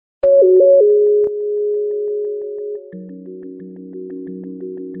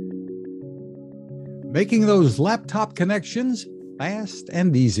making those laptop connections fast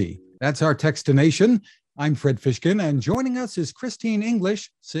and easy. That's our Techstination. I'm Fred Fishkin, and joining us is Christine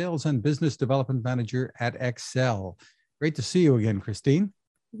English, Sales and Business Development Manager at Accell. Great to see you again, Christine.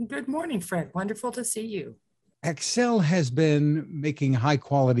 Good morning, Fred. Wonderful to see you. Accell has been making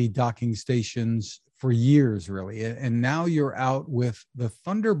high-quality docking stations for years, really, and now you're out with the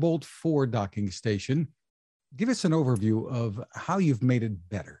Thunderbolt 4 docking station. Give us an overview of how you've made it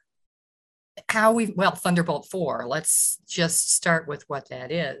better. Thunderbolt 4, let's just start with what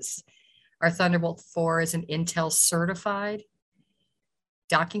that is. Our Thunderbolt 4 is an Intel certified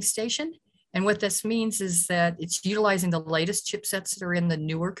docking station. And what this means is that it's utilizing the latest chipsets that are in the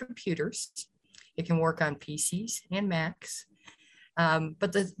newer computers. It can work on PCs and Macs.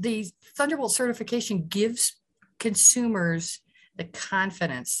 But the Thunderbolt certification gives consumers the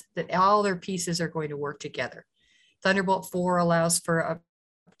confidence that all their pieces are going to work together. Thunderbolt 4 allows for up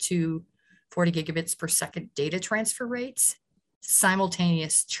to 40 gigabits per second data transfer rates,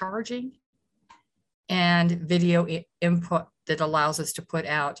 simultaneous charging, and video input that allows us to put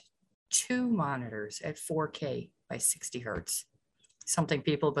out 2 monitors at 4K by 60 hertz, something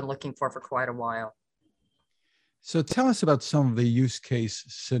people have been looking for quite a while. So tell us about some of the use case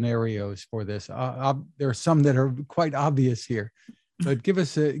scenarios for this. There are some that are quite obvious here, but give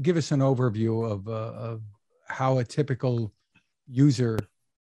us an overview of how a typical user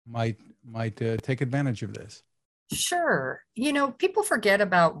might take advantage of this. Sure. You know, people forget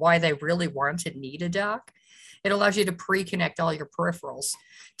about why they really want and need a dock. It allows you to pre-connect all your peripherals.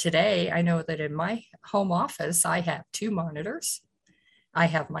 Today, I know that in my home office, I have 2 monitors. I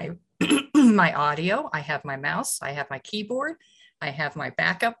have my my audio, I have my mouse, I have my keyboard, I have my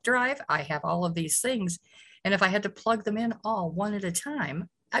backup drive, I have all of these things. And if I had to plug them in all one at a time,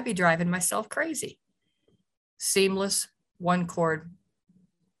 I'd be driving myself crazy. Seamless, one cord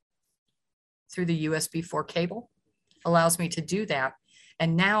through the USB 4 cable allows me to do that.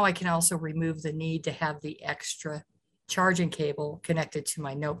 And now I can also remove the need to have the extra charging cable connected to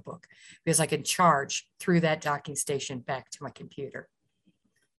my notebook because I can charge through that docking station back to my computer.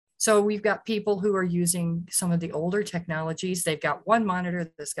 So we've got people who are using some of the older technologies. They've got one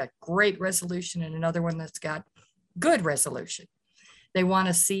monitor that's got great resolution and another one that's got good resolution. They want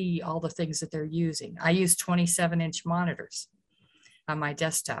to see all the things that they're using. I use 27-inch monitors on my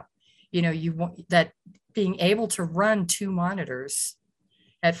desktop. You know, you want that being able to run 2 monitors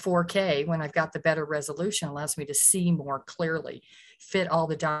at 4K when I've got the better resolution allows me to see more clearly, fit all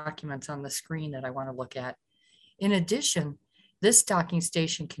the documents on the screen that I want to look at. In addition, this docking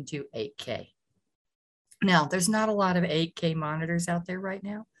station can do 8K. Now, there's not a lot of 8K monitors out there right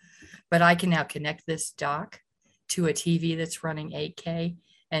now, but I can now connect this dock to a TV that's running 8K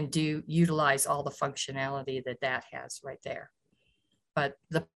and utilize all the functionality that has right there. But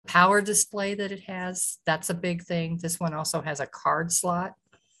the power display that it has, that's a big thing. This one also has a card slot.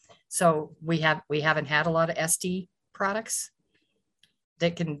 So we haven't had a lot of SD products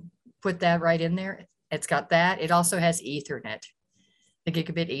that can put that right in there. It's got that. It also has Ethernet, the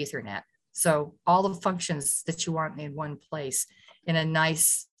gigabit Ethernet. So all the functions that you want in one place in a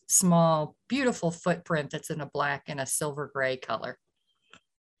nice, small, beautiful footprint that's in a black and a silver gray color.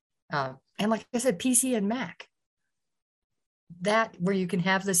 And like I said, PC and Mac. That where you can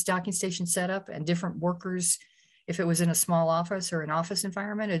have this docking station set up and different workers, if it was in a small office or an office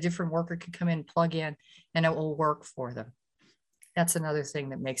environment, a different worker could come in, plug in, and it will work for them. That's another thing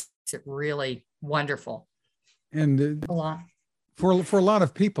that makes it really wonderful. And for a lot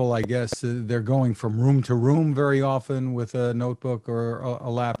of people, I guess, they're going from room to room very often with a notebook or a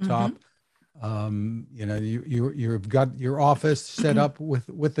laptop. Mm-hmm. You know, you've got your office set up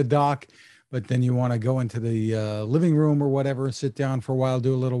with the dock, but then you want to go into the living room or whatever and sit down for a while,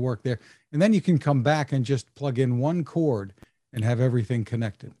 do a little work there. And then you can come back and just plug in one cord and have everything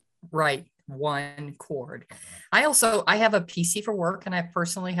connected. Right. One cord. I have a PC for work and I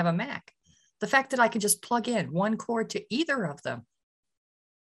personally have a Mac. The fact that I can just plug in one cord to either of them,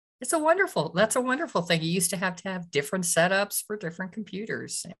 that's a wonderful thing. You used to have different setups for different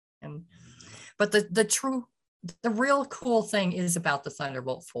computers. But the real cool thing is about the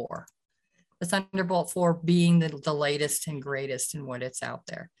Thunderbolt 4. The Thunderbolt 4 being the latest and greatest in what it's out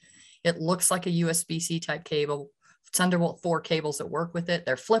there. It looks like a USB-C type cable. Thunderbolt 4 cables that work with it,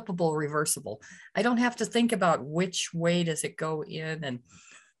 they're flippable, reversible. I don't have to think about which way does it go in and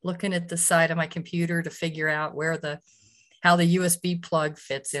looking at the side of my computer to figure out how the USB plug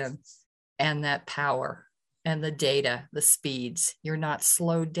fits in, and that power and the data, the speeds. You're not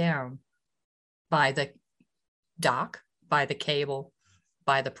slowed down by the dock, by the cable,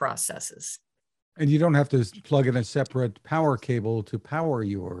 by the processes. And you don't have to plug in a separate power cable to power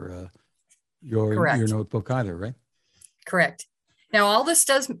your your notebook either, right? Correct. Now, all this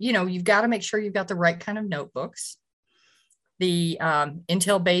does, you've got to make sure you've got the right kind of notebooks. The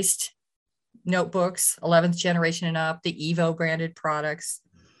Intel-based notebooks, 11th generation and up, the Evo branded products,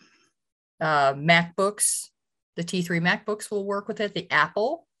 MacBooks, the T3 MacBooks will work with it. The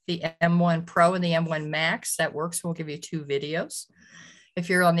Apple, the M1 Pro and the M1 Max, that works. We'll give you 2 videos. If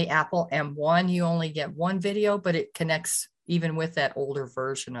you're on the Apple M1, you only get 1 video, but it connects even with that older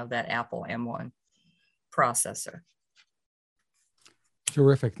version of that Apple M1 processor.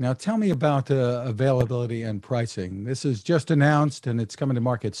 Terrific. Now tell me about availability and pricing. This is just announced and it's coming to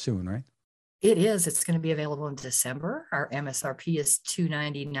market soon, right? It is. It's going to be available in December. Our MSRP is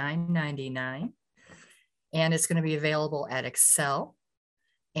 $299.99. And it's going to be available at Accell,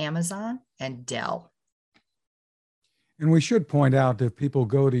 Amazon, and Dell. And we should point out, if people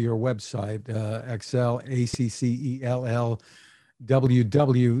go to your website, Accell,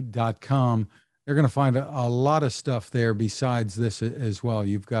 ACCELLWW.com, they're going to find a lot of stuff there besides this as well.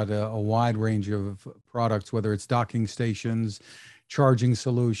 You've got a wide range of products, whether it's docking stations, charging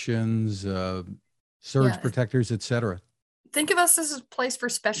solutions, surge protectors, etc. Think of us as a place for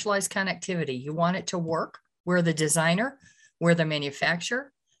specialized connectivity. You want it to work. We're the designer, we're the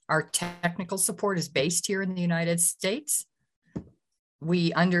manufacturer. Our technical support is based here in the United States.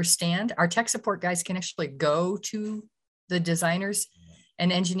 We understand our tech support guys can actually go to the designers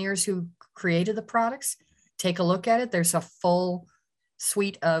and engineers who created the products, take a look at it. There's a full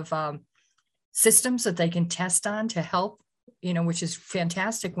suite of systems that they can test on to help, which is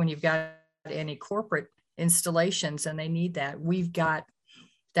fantastic when you've got any corporate installations and they need that. We've got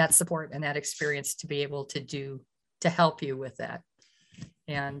that support and that experience to be able to help you with that.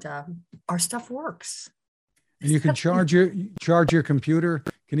 And our stuff works. And you can charge your computer,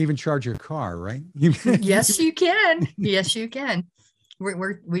 can even charge your car, right? Yes, you can. Yes, you can.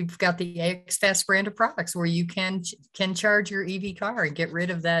 We've got the AXFast brand of products where you can charge your EV car and get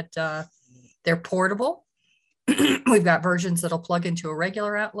rid of that. They're portable. We've got versions that'll plug into a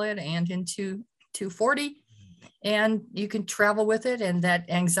regular outlet and into 240, and you can travel with it. And that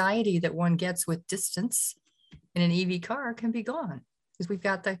anxiety that one gets with distance in an EV car can be gone because we've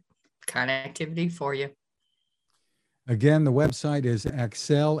got the connectivity for you. Again, the website is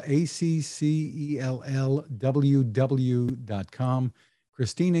Accell, ACCELLWW.com.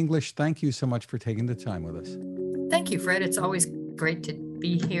 Christine English, thank you so much for taking the time with us. Thank you, Fred. It's always great to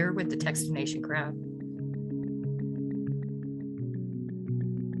be here with the Techstination crowd.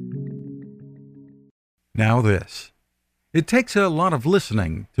 Now this. It takes a lot of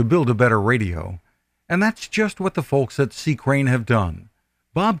listening to build a better radio, and that's just what the folks at C. Crane have done.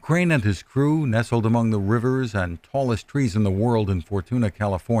 Bob Crane and his crew, nestled among the rivers and tallest trees in the world in Fortuna,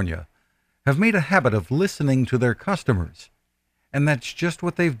 California, have made a habit of listening to their customers. And that's just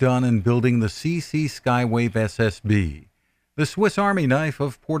what they've done in building the CC Skywave SSB, the Swiss Army knife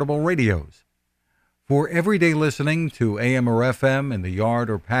of portable radios. For everyday listening to AM or FM in the yard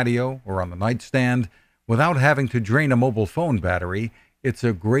or patio or on the nightstand, without having to drain a mobile phone battery, it's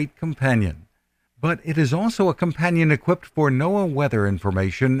a great companion. But it is also a companion equipped for NOAA weather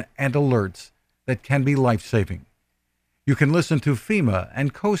information and alerts that can be life-saving. You can listen to FEMA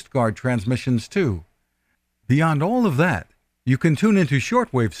and Coast Guard transmissions too. Beyond all of that, you can tune into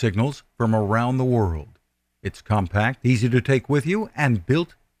shortwave signals from around the world. It's compact, easy to take with you, and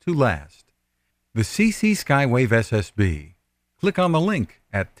built to last. The CC Skywave SSB. Click on the link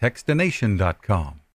at Techstination.com.